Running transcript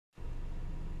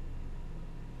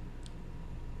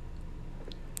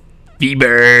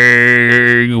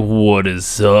Fever, what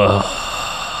is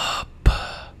up?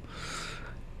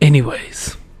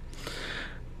 Anyways,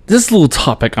 this little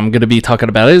topic I'm going to be talking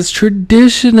about is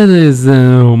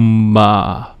traditionalism.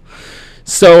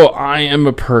 So I am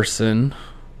a person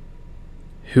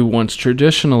who wants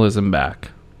traditionalism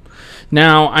back.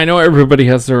 Now, I know everybody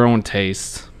has their own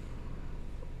taste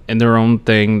and their own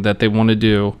thing that they want to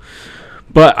do,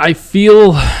 but I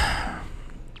feel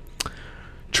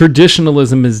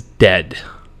traditionalism is dead.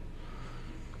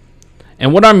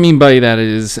 And what I mean by that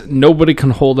is nobody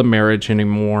can hold a marriage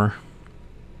anymore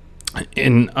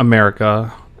in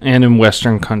America and in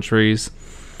Western countries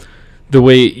the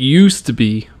way it used to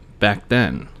be back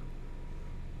then.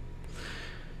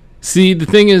 See, the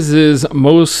thing is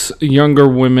most younger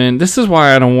women, this is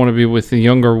why I don't want to be with the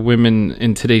younger women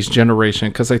in today's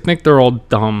generation, because I think they're all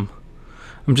dumb.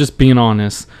 I'm just being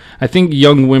honest. I think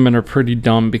young women are pretty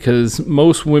dumb because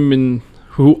most women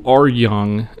who are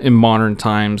young in modern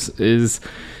times is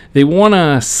they want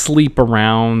to sleep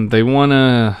around. They want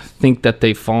to think that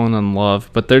they've fallen in love,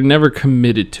 but they're never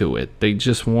committed to it. They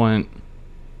just want,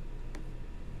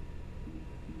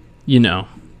 you know.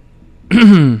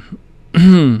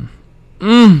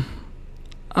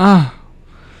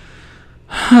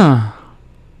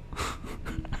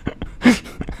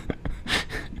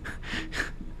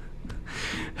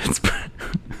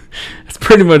 It's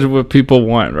pretty much what people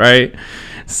want, right?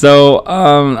 So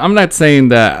I'm not saying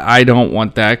that I don't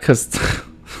want that, because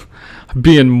I'd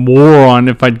be a moron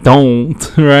if I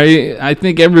don't, right? I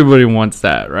think everybody wants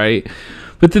that, right?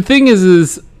 But the thing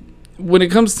is when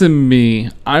it comes to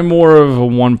me, I'm more of a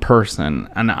one person,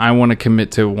 and I want to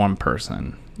commit to one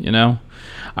person, you know?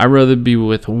 I'd rather be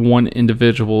with one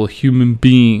individual human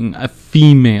being, a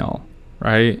female,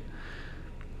 right?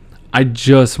 I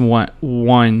just want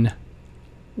one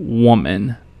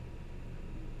woman.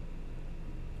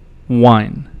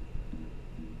 One.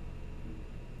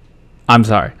 I'm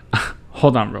sorry.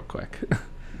 Hold on real quick.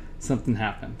 Something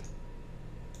happened.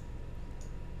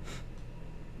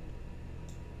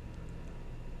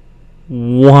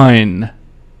 One.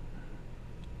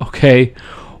 Okay?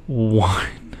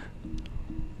 One.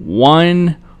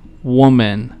 One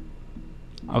woman.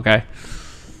 Okay?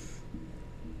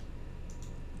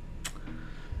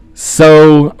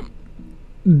 So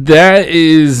that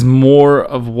is more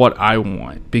of what I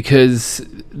want, because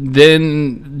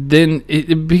then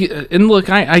and look,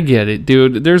 I get it,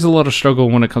 dude. There's a lot of struggle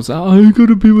when it comes to, I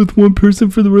gotta be with one person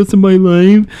for the rest of my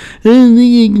life. I don't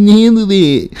think I can handle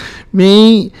it,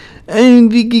 right? I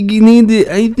don't think I can handle it.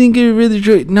 I think I really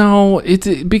try. No, it's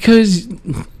because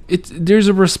there's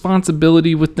a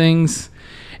responsibility with things,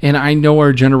 and I know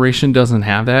our generation doesn't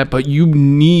have that, but you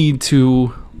need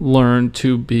to learn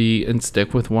to be and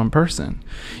stick with one person.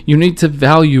 You need to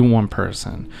value one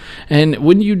person. And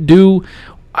when you do,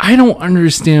 I don't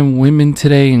understand women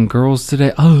today and girls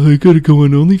today. Oh, I gotta go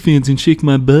on OnlyFans and shake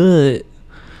my butt.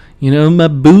 You know, my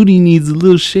booty needs a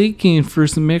little shaking for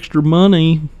some extra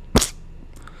money.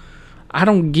 I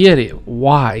don't get it.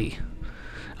 Why?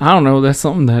 I don't know. That's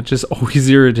something that just always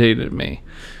irritated me.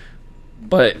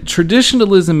 But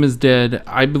traditionalism is dead.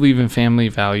 I believe in family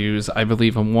values. I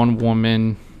believe in one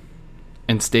woman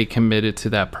and stay committed to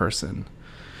that person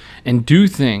and do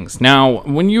things. Now,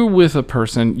 when you're with a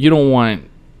person, you don't want,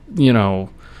 you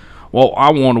know, well,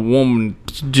 I want a woman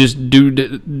to just do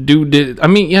this. I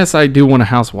mean, yes, I do want a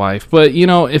housewife, but you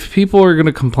know, if people are going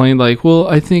to complain like, well,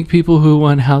 I think people who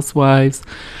want housewives,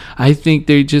 I think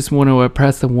they just want to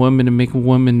oppress a woman and make a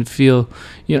woman feel,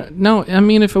 you know, no, I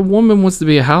mean, if a woman wants to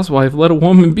be a housewife, let a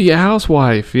woman be a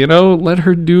housewife, you know, let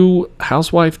her do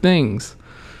housewife things.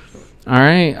 All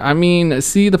right. I mean,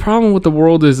 see, the problem with the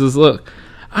world is look,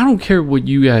 I don't care what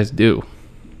you guys do.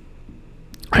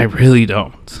 I really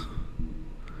don't.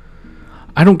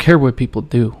 I don't care what people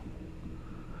do.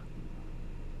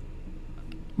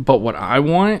 But what I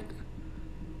want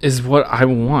is what I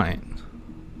want.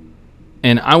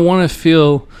 And I want to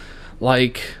feel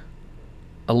like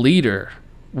a leader,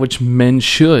 which men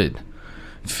should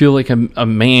feel like a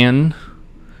man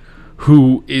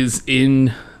who is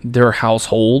in their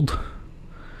household,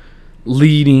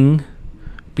 leading,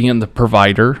 being the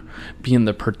provider, being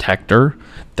the protector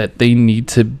that they need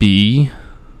to be.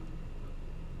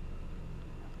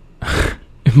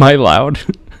 Am I loud?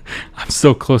 I'm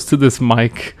so close to this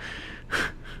mic.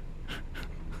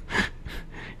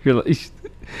 You're like,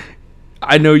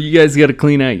 I know you guys got to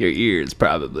clean out your ears,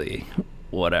 probably.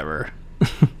 Whatever.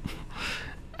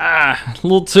 A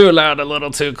little too loud, a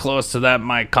little too close to that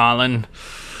mic, Colin.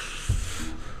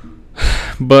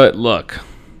 But look,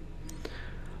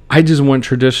 I just want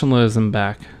traditionalism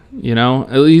back. You know,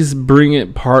 at least bring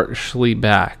it partially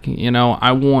back. You know,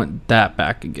 I want that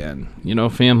back again. You know,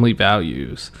 family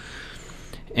values.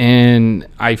 And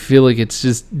I feel like it's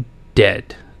just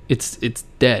dead. It's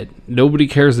dead. Nobody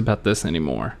cares about this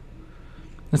anymore.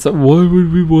 It's like, why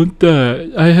would we want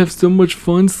that? I have so much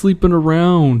fun sleeping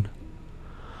around.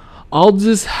 I'll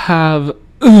just have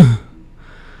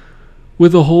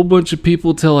with a whole bunch of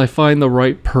people till I find the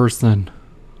right person.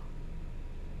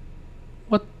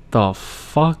 What the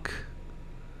fuck?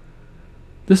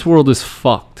 This world is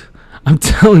fucked. I'm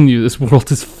telling you, this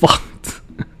world is fucked.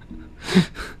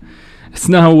 It's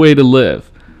not a way to live.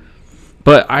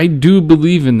 But I do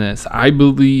believe in this. I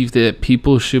believe that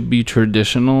people should be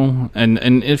traditional.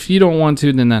 And if you don't want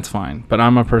to, then that's fine. But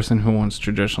I'm a person who wants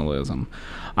traditionalism.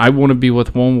 I want to be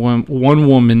with one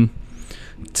woman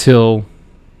till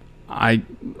I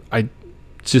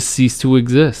just cease to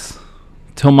exist.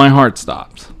 Till my heart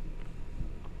stops.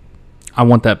 I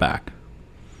want that back.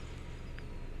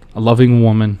 A loving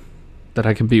woman that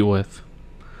I can be with.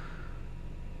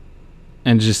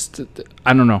 And just,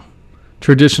 I don't know.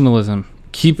 Traditionalism.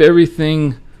 Keep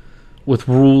everything with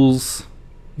rules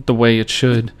the way it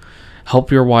should. Help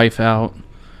your wife out.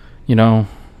 You know,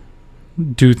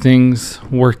 do things,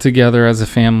 work together as a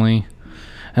family.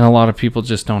 And a lot of people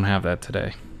just don't have that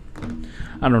today.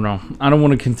 I don't know. I don't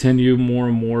want to continue more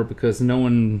and more because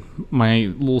knowing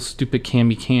my little stupid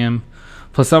cam.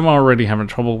 Plus, I'm already having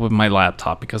trouble with my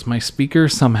laptop because my speaker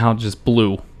somehow just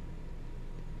blew.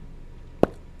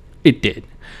 It did.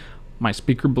 My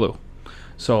speaker blew.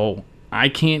 So I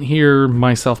can't hear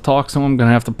myself talk, so I'm going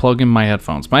to have to plug in my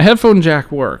headphones. My headphone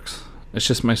jack works. It's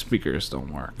just my speakers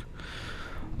don't work.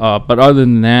 But other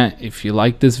than that, if you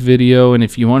like this video and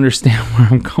if you understand where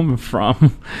I'm coming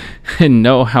from and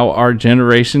know how our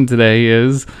generation today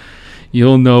is,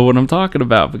 you'll know what I'm talking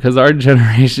about because our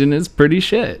generation is pretty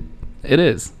shit. It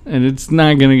is. And it's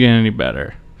not going to get any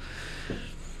better.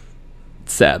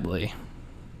 Sadly.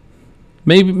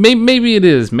 Maybe it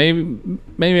is.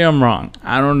 Maybe I'm wrong.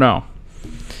 I don't know.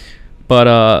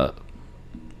 But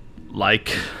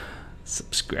like,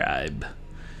 subscribe,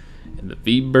 and the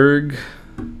V-Berg,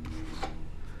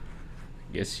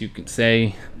 I guess you could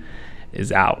say,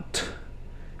 is out.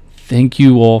 Thank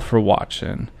you all for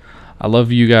watching. I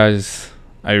love you guys.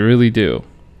 I really do.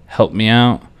 Help me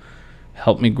out.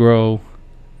 Help me grow.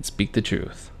 And speak the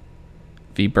truth.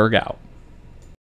 V-Berg out.